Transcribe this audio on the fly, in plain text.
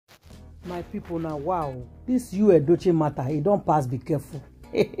My people now, wow, this Yul Edochie matter, it don't pass, be careful.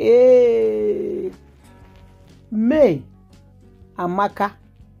 May Amaka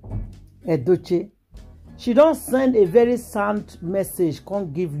Edochie, she don't send a very sound message,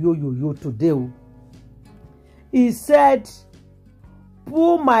 can't give yo today. He said,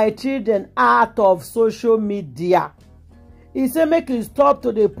 pull my children out of social media. He said, make it stop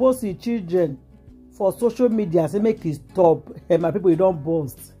to the post the children for social media. Say make it stop. My people, you don't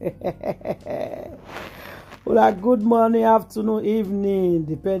boast. Well, good morning, afternoon, evening,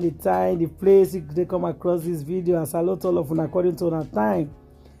 depend the time, the place they come across this video. I salute all of you according to our time.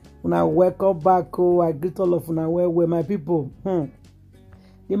 Una welcome back. Oh, I greet all of you where my people.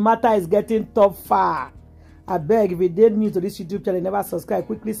 The matter is getting tougher. I beg, if you did new to this YouTube channel, never subscribe,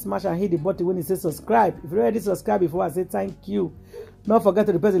 quickly smash and hit the button when it says subscribe. If you already subscribed before, I say thank you. Don't forget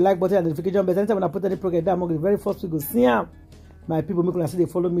to press the like button and notification bell. Anytime when I put any program down, I'm the very first people see them. My people, make sure they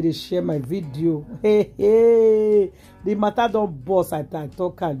follow me, they share my video. Hey, the matter don't boss. I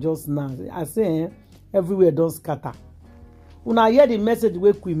talk just now. I say everywhere don't scatter. When I hear the message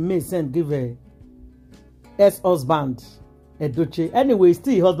where Queen May send, give a ex-husband Edochie. Anyway,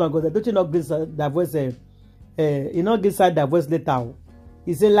 still husband because Edochie not give divorce. He not give side divorce later.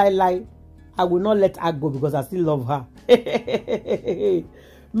 He say lie. I will not let her go because I still love her.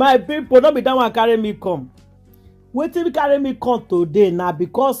 My people, don't be that one carry me come. Wait till carry me come today now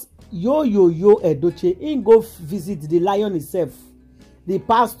because Yul Edochie in go visit the lion himself, the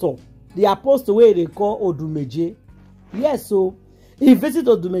pastor, the apostle where they call Odumeje. Yes, so he visit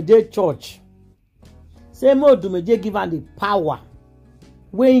Odumeje church. Say more Odumeje give him the power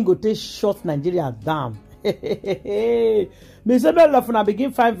where he go take shut Nigeria down. Me say me love na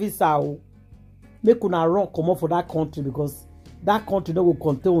begin find visa. Make una run comot for that country because that country no go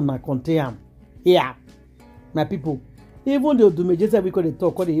contain una contain am. Yeah, my people. Even the Odumeje say we could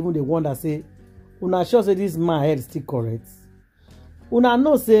talk, they even they wonder say, una sure say this man head still correct. Una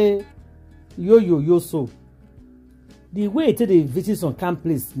know say yo so. The way to the visit some camp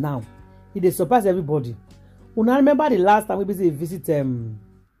place now, it surprise everybody. Una remember the last time we visit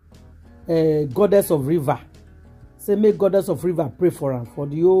goddess of river. Say make goddess of river pray for him for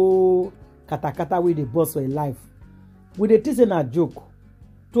the old katakata with the boss for a life. With the teasing a joke.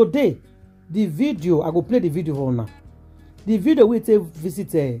 Today, the video, I go play the video for now. The video we take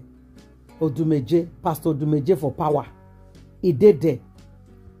visit Odumeje, Pastor Odumeje for power. He did there.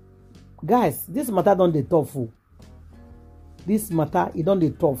 Guys, this matter don't dey tough. This matter, it don't dey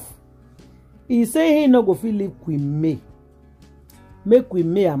tough. He say he no go fit leave Queen May. Make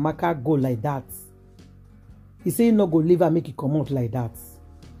Queen May Amaka go like that. He say he no go leave her, make it come out like that.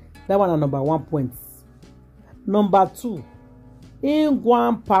 That one is number 1 point. Number 2, in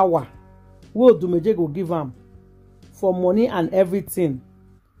one power, what Odumeje go give him for money and everything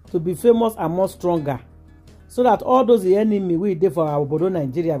to be famous and more stronger, so that all those the enemy we dey for our Obodo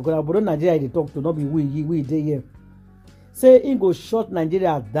Nigeria, because our Obodo Nigeria they talk to, not be we dey here. Say he go shut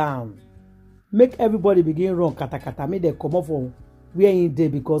Nigeria down, make everybody begin run katakata, make them come up for where he dey,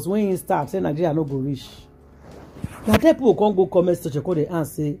 because when he start, say Nigeria no go reach. Now people can't go comment section call the and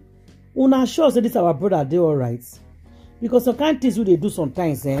say, una sure say this our brother dey alright? Because some kind of things we they do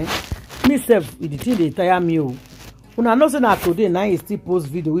sometimes, me self with the thing they tire me. Una know say na today now he still post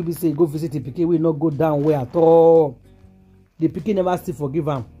video we be say go visit the pikin, we not go down where at all. The pikin never still forgive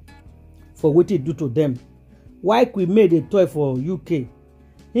him for what he do to them. Why we made a toy for UK?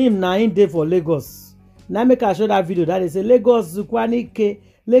 Him na in day for Lagos. Now make I show that video that they say Lagos Zukwanike,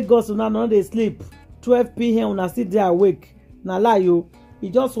 Lagos una no dey sleep. 12 p.m. una still dey awake. Na lie yo. He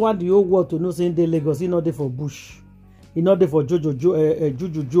just want the whole world to know saying dey Lagos. He not there for Bush. He not there for Juju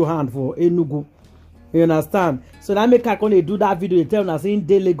Johan for Enugu. You understand? So that make I come do that video. They tell una saying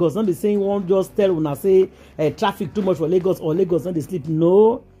dey Lagos. Not be saying one just tell una say traffic too much for Lagos or Lagos not dey sleep.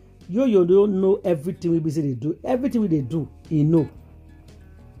 No. You don't know everything we be say they do. Everything we they do, he know.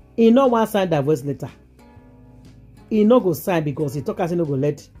 He no one sign divorce letter. He no go sign because he talk as he no go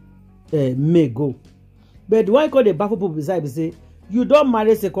let May go. But the one call the baffle people beside say, you don't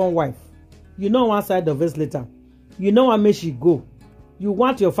marry second wife. You know one side divorce letter. You know what make she go. You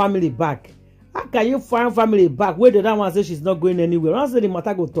want your family back. How can you find family back where the other one say she's not going anywhere? Once the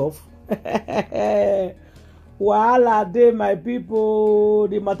matter go tough. Wahala dey, my people.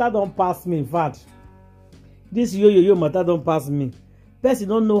 The matter don't pass me. In fact, this yo matter don't pass me. Person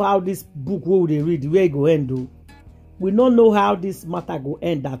don't know how this book will they read, where it go end though. We don't know how this matter go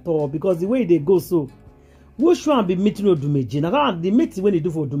end at all because the way they go so. Which one be meeting Odumeje? Now the meeting when they do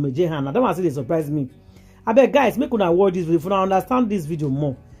for Odumeje hand. I don't want to say they surprise me. I beg guys, make una watch this video. If you understand this video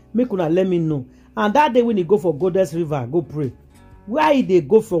more, make una let me know. And that day when you go for Goddess River, go pray. Why they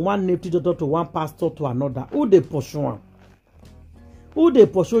go from one native doctor to one pastor to another? Who they pursue am? Who they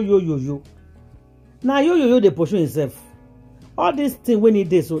pursue yo? Now yo they pursue himself. All these things when he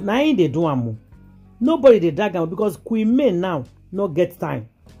did so, now he they do am. Nobody they drag am because Queen May now no get time.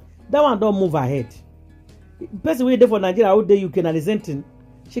 That one don't move ahead. Person wey dey for Nigeria out there UK na the same thing.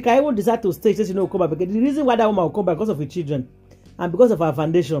 She can even decide to stay, say she no come back because the reason why that woman will come back because of her children and because of her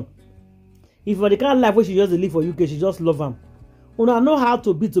foundation. If for the kind of life where she just live for UK, she just love am. Una know how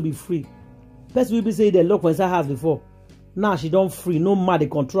to be free. Person will be say they lock for inside house before. Now she don't free. No man they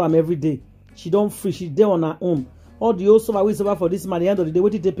control am every day. She don't free. She there on her own. All the old suffer we suffer for this man. At the end of the day,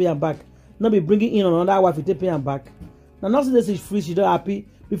 wait till they pay am back. Not be bringing in another wife to pay am back. Now not say she's free. She don't happy.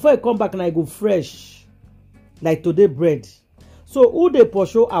 Before I come back and I go fresh, like today bread. So who they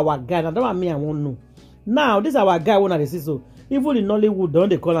pursue our guy? Now that one me I won't know. Now this our guy when I see so. Even in Nollywood, don't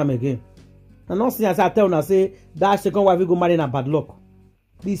they call him again? And not see as I tell una say that second wife we go marry na bad luck.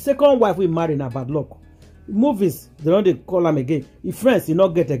 The second wife we marry na bad luck. Movies, they don't they call him again. If friends, you not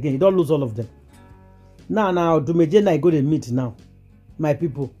get again, you don't lose all of them. Now, Dumeje na go to meet now. My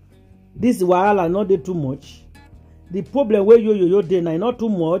people. This wahala not dey too much. The problem where yo dey na not too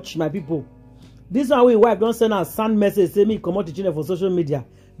much, my people. This one wey wife don't send a send message say me come out to for social media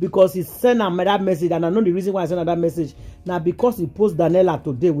because he send am that message and I know the reason why I send that message. Now because he post Daniela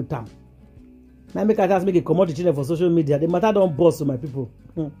today with him. Now make I just make a come out to for social media. The matter don't bust to my people.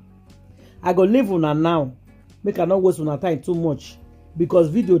 I go leave una now. Make I not waste una time too much because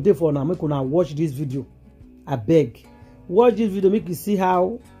video dey for now. Make una watch this video. I beg. Watch this video make you see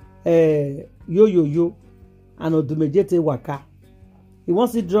how yo and Odumeje take waka. He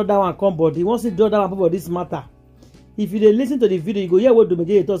wants to draw that one come body. He wants to draw that one about this matter. If you dey listen to the video, you go hear what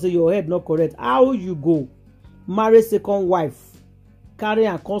Odumeje talk say your head not correct. How you go marry second wife, carry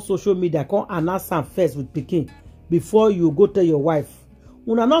and come social media, come announce am first with pikin before you go tell your wife.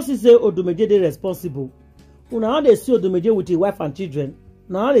 Una not see say Odumeje dey responsible. Una not dey see Odumeje with his wife and children.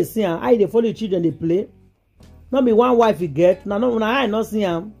 Now not dey see am. How they follow the children they play. Not be one wife he get. Now no una eye not see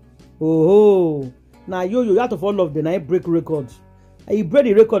am. Oh. Now you have to follow of the night break record. He break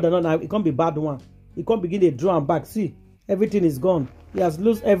the record and now it can't be bad one. He can't begin to draw and back. See, everything is gone. He has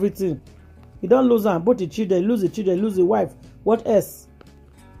lost everything. He don't lose them. Both the children, lose the wife. What else?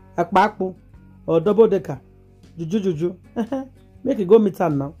 Akpakpo or double decker. Juju. Make it go meet her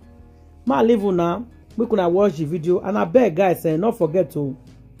now. Ma leave now. We could watch the video and I beg guys not forget to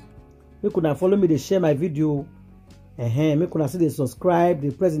make una follow me, they share my video. Make una see they subscribe,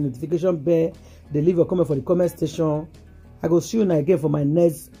 they press the notification bell, they leave a comment for the comment section. I go see you now again for my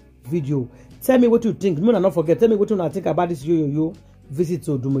next video. Tell me what you think. Me not forget. Tell me what you think about this yo visit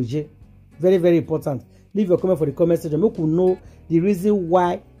to Odumeje. Very, very important. Leave your comment for the comment section. Make you know the reason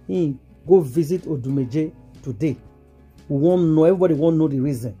why he go visit Odumeje today. We won't know. Everybody won't know the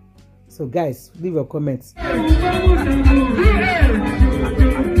reason. So guys, leave your comments. The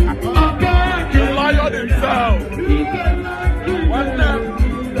lion himself. One time.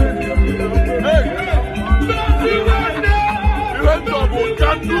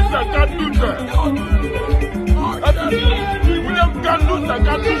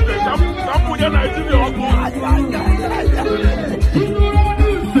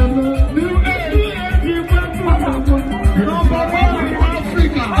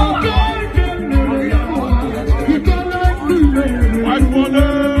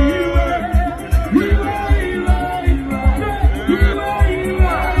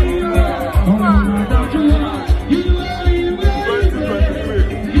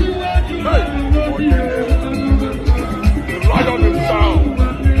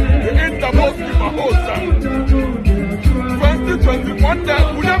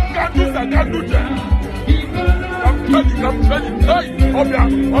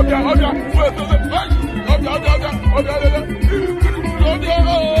 I'm